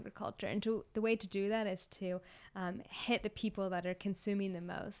animal agriculture. And the way to do that is to hit the people that are consuming the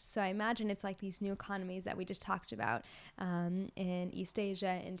most. So I imagine it's like these new economies that we just talked about in East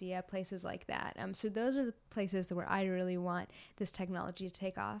Asia, India, places like that. So those are the places where I really want this technology to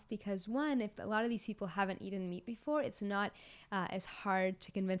take off, because one, if a lot of these people haven't eaten meat before, it's not as hard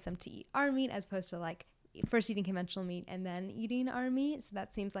to convince them to eat our meat as opposed to like first eating conventional meat and then eating our meat. So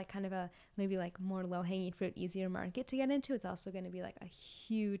that seems like kind of a maybe like more low-hanging fruit, easier market to get into. It's also going to be like a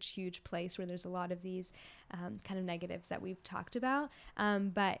huge place where there's a lot of these kind of negatives that we've talked about.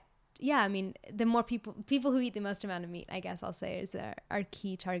 But yeah, I mean, the more people who eat the most amount of meat, I guess I'll say, is our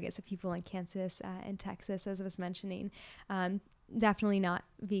key targets of people in Kansas and Texas, as I was mentioning. Definitely not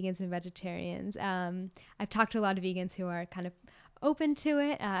vegans and vegetarians. I've talked to a lot of vegans who are kind of open to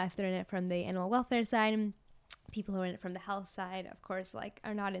it, if they're in it from the animal welfare side. And people who are in it from the health side, of course, like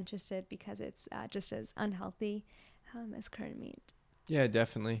are not interested because it's just as unhealthy as current meat. Yeah,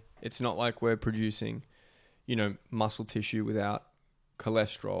 definitely. It's not like we're producing, muscle tissue without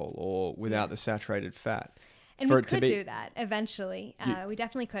cholesterol or without the saturated fat. And we could do that eventually. We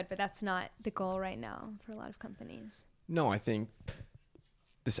definitely could, but that's not the goal right now for a lot of companies. No, I think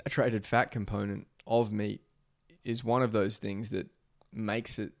the saturated fat component of meat is one of those things that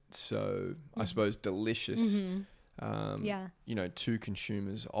makes it so, I suppose, delicious, to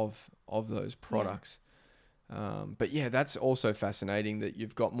consumers of those products. Yeah. But yeah, that's also fascinating that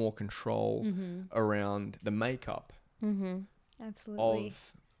you've got more control around the makeup Absolutely.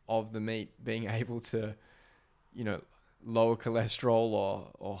 of the meat, being able to, lower cholesterol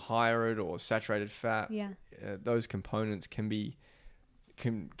or higher it, or saturated fat. Yeah. Those components can be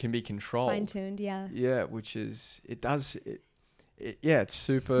controlled, fine-tuned. Yeah, which is it's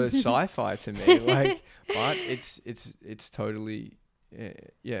super sci-fi to me. Like, but it's totally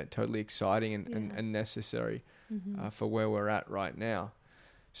totally exciting and necessary for where we're at right now.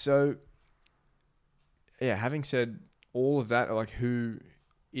 So having said all of that, like, who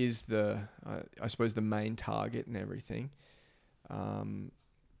is I suppose the main target and everything,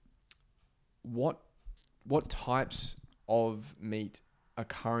 what types of meat are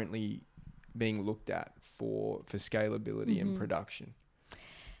currently being looked at for scalability and production?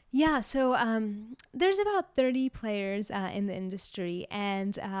 Yeah, so there's about 30 players in the industry,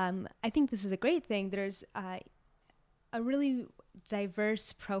 and I think this is a great thing. There's a really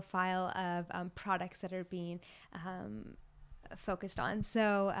diverse profile of products that are being focused on.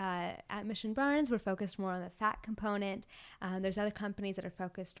 So at Mission Barns, we're focused more on the fat component. There's other companies that are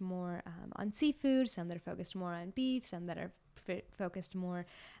focused more on seafood, some that are focused more on beef, some that are focused more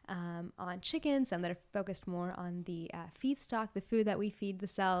on chicken, some that are focused more on the feedstock, the food that we feed the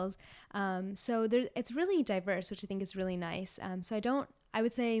cells. So it's really diverse, which I think is really nice.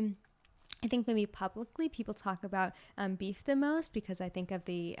 I think maybe publicly people talk about beef the most because I think of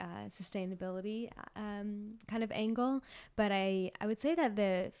the sustainability kind of angle. But I would say that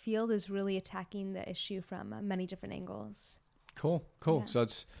the field is really attacking the issue from many different angles. Cool. Yeah. So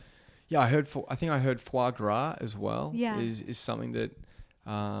it's, I think I heard foie gras as well. Yeah. Is something that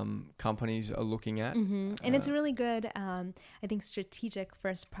companies are looking at. Mm-hmm. And it's a really good, I think, strategic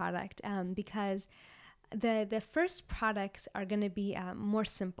first product because the first products are going to be more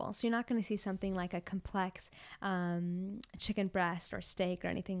simple. So you're not going to see something like a complex chicken breast or steak or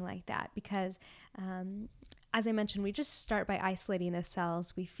anything like that because, as I mentioned, we just start by isolating the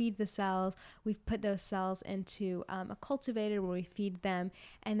cells. We feed the cells. We put those cells into a cultivator where we feed them.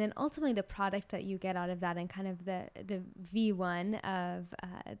 And then ultimately the product that you get out of that and kind of the V1 of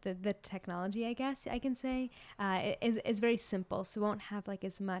the technology, I guess I can say, is very simple. So it won't have like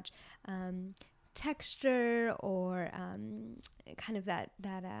as much texture or kind of that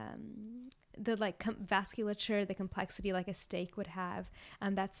the vasculature, the complexity like a steak would have.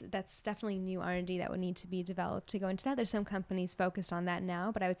 That's definitely new R&D that would need to be developed to go into that. There's some companies focused on that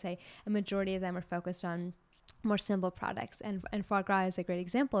now, but I would say a majority of them are focused on more simple products, and foie gras is a great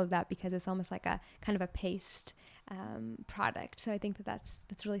example of that because it's almost like a kind of a paste product. So I think that's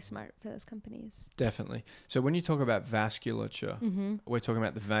really smart for those companies. Definitely. So when you talk about vasculature, we're talking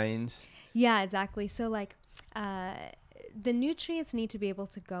about the veins. Yeah, exactly. So like the nutrients need to be able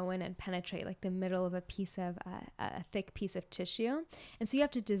to go in and penetrate like the middle of a thick piece of tissue. And so you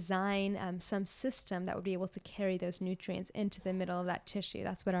have to design some system that would be able to carry those nutrients into the middle of that tissue.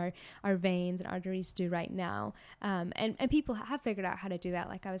 That's what our veins and arteries do right now. And people have figured out how to do that.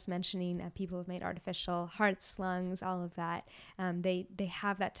 Like I was mentioning, people have made artificial hearts, lungs, all of that. They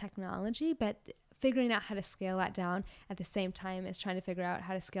have that technology, but figuring out how to scale that down at the same time as trying to figure out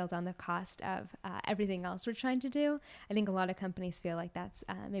how to scale down the cost of everything else we're trying to do. I think a lot of companies feel like that's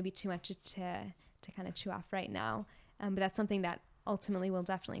maybe too much to kind of chew off right now. But that's something that ultimately we'll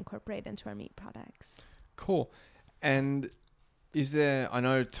definitely incorporate into our meat products. Cool. And I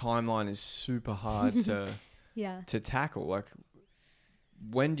know timeline is super hard to tackle. Like,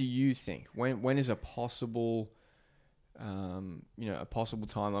 when do you think, when is a possible, a possible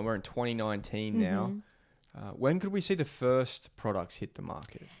timeline? We're in 2019 now. When could we see the first products hit the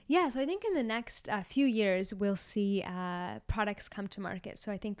market? Yeah, so I think in the next few years, we'll see products come to market.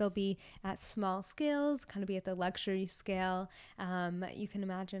 So I think they'll be at small scales, kind of be at the luxury scale. You can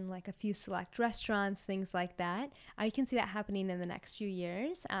imagine like a few select restaurants, things like that. I can see that happening in the next few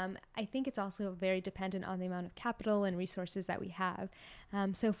years. I think it's also very dependent on the amount of capital and resources that we have.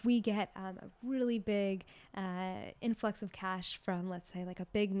 So if we get a really big influx of cash from, let's say, like a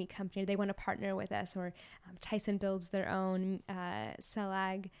big meat company, they want to partner with us, or Tyson builds their own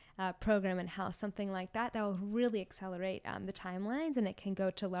CellAg program in-house, something like that, that will really accelerate the timelines, and it can go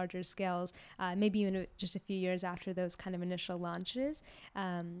to larger scales, maybe even just a few years after those kind of initial launches.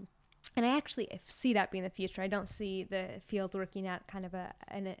 And I actually see that being the future. I don't see the field working at kind of a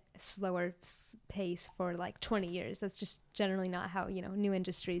slower pace for like 20 years. That's just generally not how, new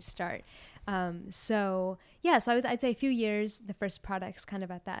industries start. So I'd say a few years, the first products kind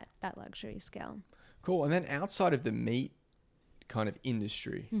of at that luxury scale. Cool. And then outside of the meat kind of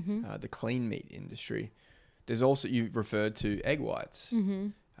industry, the clean meat industry, there's also, you referred to egg whites.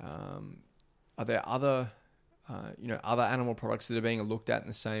 Are there other animal products that are being looked at in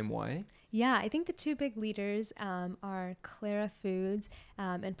the same way? Yeah, I think the two big leaders are Clara Foods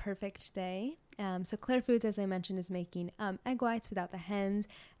and Perfect Day. So Clara Foods, as I mentioned, is making egg whites without the hens.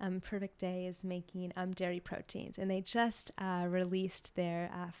 Perfect Day is making dairy proteins. And they just released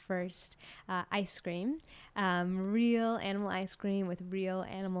their first ice cream, real animal ice cream with real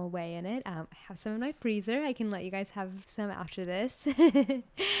animal whey in it. I have some in my freezer. I can let you guys have some after this. So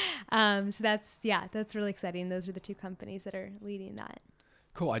that's really exciting. Those are the two companies that are leading that.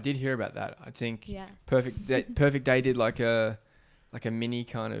 Cool. I did hear about that. I think Perfect Day did like a mini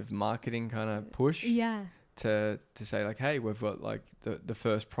kind of marketing kind of push. Yeah. To say like, hey, we've got like the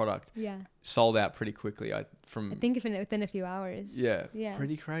first product. Yeah. Sold out pretty quickly. I think within a few hours. Yeah. Yeah.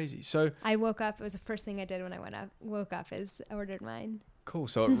 Pretty crazy. So I woke up. It was the first thing I did when I woke up is I ordered mine. Cool.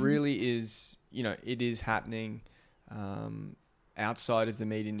 So it really is, it is happening outside of the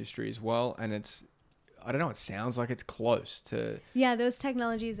meat industry as well. And it's, I don't know, it sounds like it's close to... Yeah, those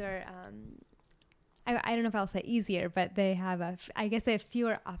technologies are, I don't know if I'll say easier, but they have I guess they have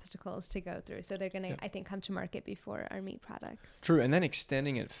fewer obstacles to go through. So they're going to, I think, come to market before our meat products. True. And then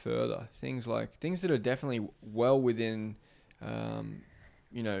extending it further, things that are definitely well within,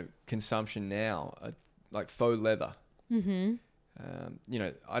 consumption now, like faux leather. Mm-hmm.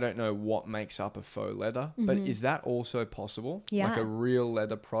 I don't know what makes up a faux leather, but is that also possible? Yeah. Like a real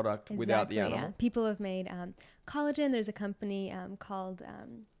leather product without the animal? Yeah. People have made collagen. There's a company called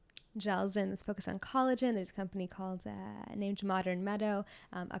Gelson that's focused on collagen. There's a company called named Modern Meadow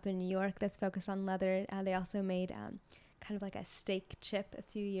up in New York that's focused on leather. They also made kind of like a steak chip a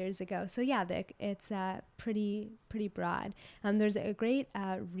few years ago. So yeah, it's pretty broad. There's a great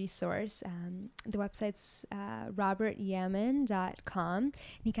resource. The website's robertyaman.com.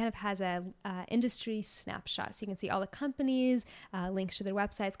 He kind of has a industry snapshot. So you can see all the companies, links to their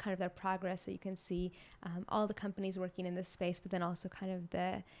websites, kind of their progress. So you can see all the companies working in this space, but then also kind of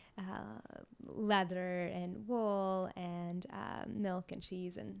the leather and wool and milk and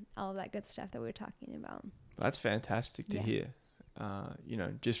cheese and all of that good stuff that we were talking about. That's fantastic to hear.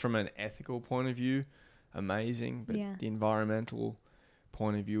 Just from an ethical point of view, amazing. But the environmental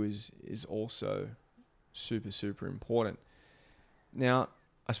point of view is also super, super important. Now,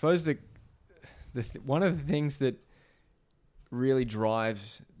 I suppose one of the things that really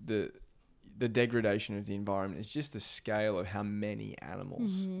drives the degradation of the environment is just the scale of how many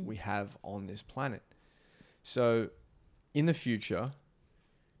animals we have on this planet. So, in the future,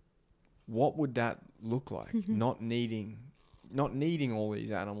 what would that look like? Not needing all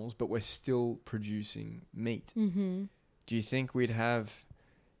these animals, but we're still producing meat. Do you think we'd have,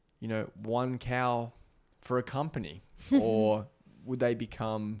 one cow for a company, or would they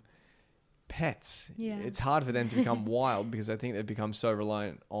become pets? Yeah. It's hard for them to become wild because I think they've become so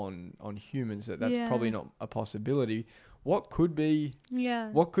reliant on humans that's probably not a possibility. What could be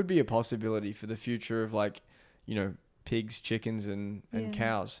a possibility for the future of pigs, chickens, and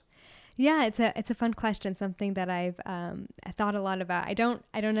cows? Yeah, it's a fun question. Something that I've thought a lot about. I don't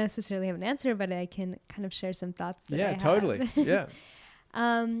necessarily have an answer, but I can kind of share some thoughts. That I totally. have.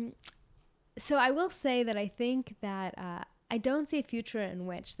 Yeah. So I will say that I think that I don't see a future in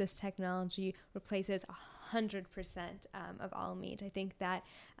which this technology replaces 100% of all meat. I think that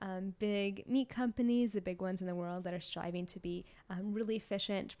big meat companies, the big ones in the world that are striving to be really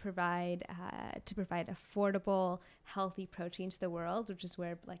efficient, to provide affordable, healthy protein to the world, which is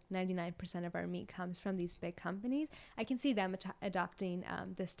where like 99% of our meat comes from, these big companies. I can see them adopting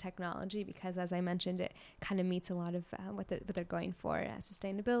this technology because, as I mentioned, it kind of meets a lot of what they're going for: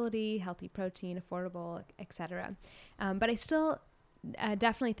 sustainability, healthy protein, affordable, etc. But I still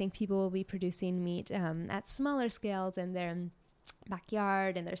definitely think people will be producing meat at smaller scales in their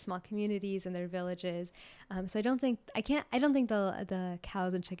backyard, in their small communities, in their villages. So I don't think the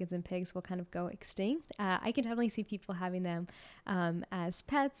cows and chickens and pigs will kind of go extinct. I can definitely see people having them as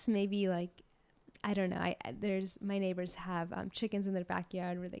pets. Maybe like, I don't know. My neighbors have chickens in their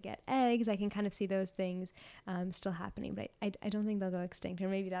backyard where they get eggs. I can kind of see those things still happening, but I don't think they'll go extinct. Or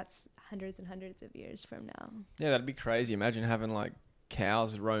maybe that's hundreds and hundreds of years from now. Yeah, that'd be crazy. Imagine having like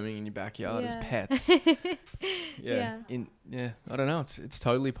cows roaming in your backyard as pets. I don't know. It's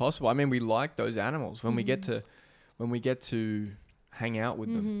totally possible. I mean, we like those animals when we get to hang out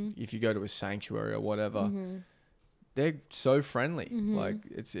with them. If you go to a sanctuary or whatever, they're so friendly. Like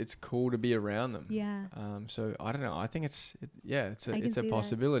it's cool to be around them. Yeah. So I don't know. I think it's a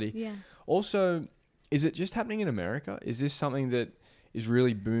possibility. Yeah. Also, is it just happening in America? Is this something that is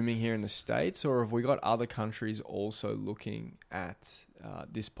really booming here in the States, or have we got other countries also looking at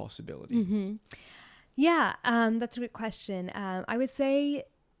this possibility? Yeah, that's a good question. I would say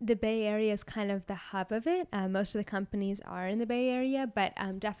the Bay Area is kind of the hub of it. Most of the companies are in the Bay Area, but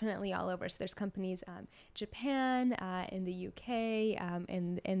definitely all over. So there's companies Japan, in the UK,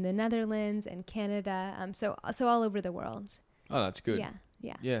 in the Netherlands, and Canada. So all over the world. Oh, that's good.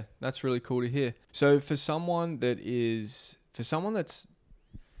 Yeah, that's really cool to hear. So for someone that's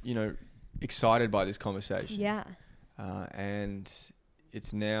excited by this conversation, and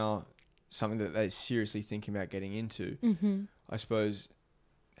it's now something that they're seriously thinking about getting into, I suppose,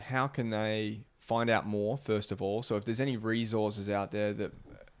 how can they find out more, first of all? So if there's any resources out there that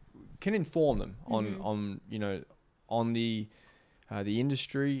can inform them on the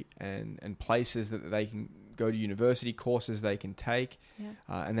industry and places that they can go to, university courses they can take.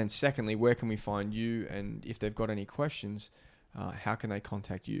 And then secondly, where can we find you? And if they've got any questions, how can they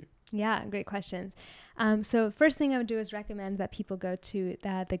contact you? Yeah, great questions. So first thing I would do is recommend that people go to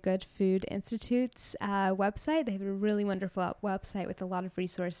the Good Food Institute's website. They have a really wonderful website with a lot of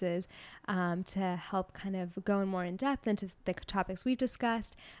resources to help kind of go more in depth into the topics we've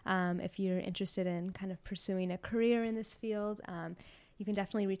discussed. If you're interested in kind of pursuing a career in this field, you can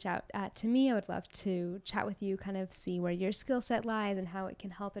definitely reach out to me. I would love to chat with you, kind of see where your skill set lies and how it can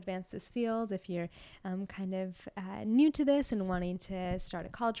help advance this field. If you're kind of new to this and wanting to start a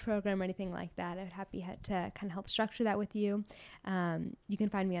college program or anything like that, I'd happy to kind of help structure that with you. You can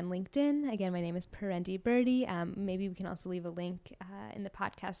find me on LinkedIn. Again, my name is Parendi Birdie. Maybe we can also leave a link in the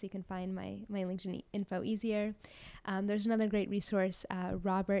podcast so you can find my LinkedIn info easier. There's another great resource,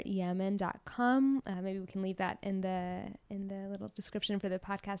 robertyemen.com. Maybe we can leave that in the little description for the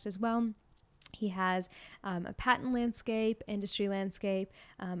podcast as well. He has a patent landscape, industry landscape,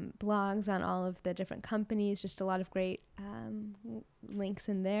 blogs on all of the different companies, just a lot of great links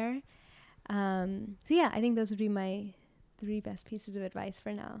in there. I think those would be my 3 best pieces of advice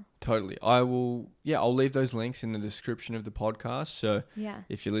for now. Totally. I'll leave those links in the description of the podcast. So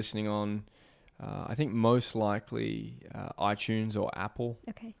if you're listening on, I think most likely iTunes or Apple.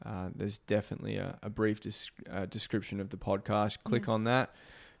 Okay. There's definitely a brief description of the podcast. Click on that.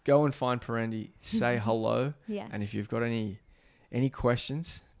 Go and find Parendi. Say hello. Yes. And if you've got any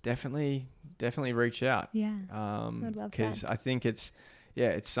questions, definitely reach out. Yeah. I'd love that. Because I think it's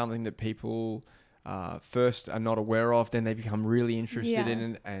something that people first are not aware of, then they become really interested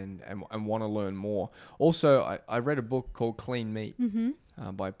in it and want to learn more. Also, I read a book called Clean Meat.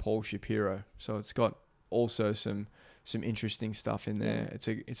 By Paul Shapiro. So it's got also some interesting stuff in there.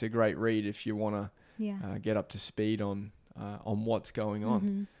 It's a great read if you want to get up to speed on what's going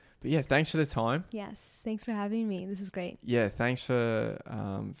on. But thanks for the time. Yes, thanks for having me. This is great. Yeah, thanks for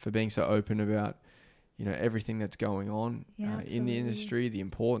being so open about everything that's going on in the industry, the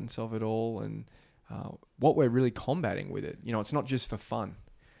importance of it all, and what we're really combating with it. It's not just for fun.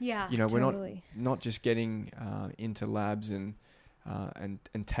 Yeah, we're not just getting into labs and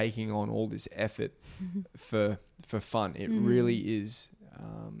taking on all this effort for fun. It really is,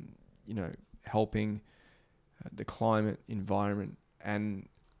 helping the climate, environment, and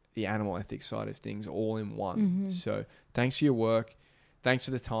the animal ethics side of things all in one. So thanks for your work. Thanks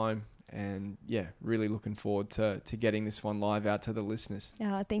for the time. And yeah, really looking forward to getting this one live out to the listeners.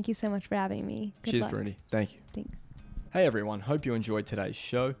 Thank you so much for having me. Good Cheers, luck. Birdie. Thank you. Thanks. Hey everyone, hope you enjoyed today's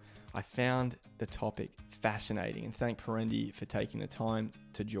show. I found the topic fascinating and thank Parendi for taking the time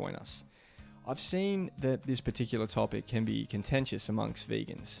to join us. I've seen that this particular topic can be contentious amongst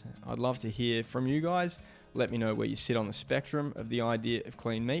vegans. I'd love to hear from you guys. Let me know where you sit on the spectrum of the idea of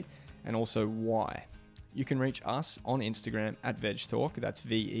clean meat and also why. You can reach us on Instagram at VegTalk, that's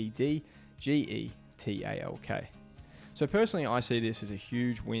VEDGETALK. So personally, I see this as a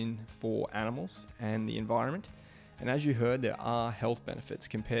huge win for animals and the environment. And as you heard, there are health benefits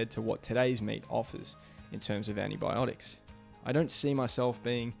compared to what today's meat offers in terms of antibiotics. I don't see myself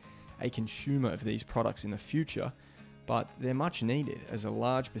being a consumer of these products in the future, but they're much needed as a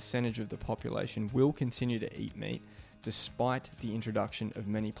large percentage of the population will continue to eat meat despite the introduction of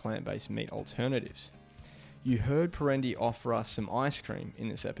many plant-based meat alternatives. You heard Parendi offer us some ice cream in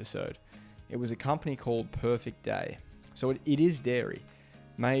this episode. It was a company called Perfect Day. So it is dairy,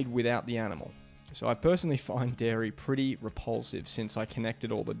 made without the animal. So I personally find dairy pretty repulsive since I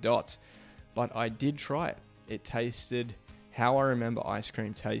connected all the dots, but I did try it. It tasted how I remember ice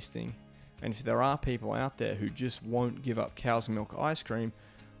cream tasting. And if there are people out there who just won't give up cow's milk ice cream,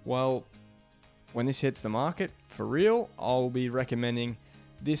 well, when this hits the market, for real, I'll be recommending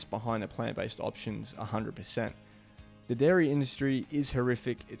this behind the plant-based options 100%. The dairy industry is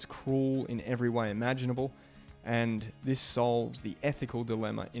horrific, it's cruel in every way imaginable, and this solves the ethical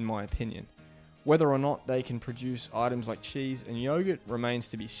dilemma in my opinion. Whether or not they can produce items like cheese and yogurt remains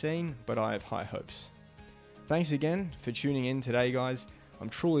to be seen, but I have high hopes. Thanks again for tuning in today, guys. I'm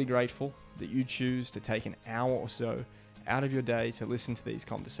truly grateful that you choose to take an hour or so out of your day to listen to these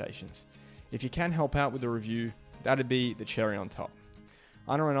conversations. If you can help out with a review, that'd be the cherry on top.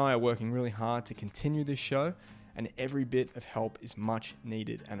 Anna and I are working really hard to continue this show, and every bit of help is much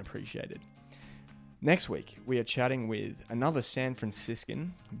needed and appreciated. Next week, we are chatting with another San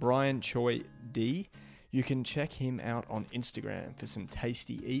Franciscan, Brian Choi D. You can check him out on Instagram for some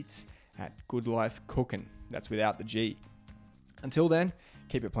tasty eats at Good Life Cookin'. That's without the G. Until then,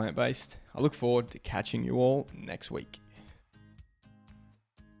 keep it plant-based. I look forward to catching you all next week.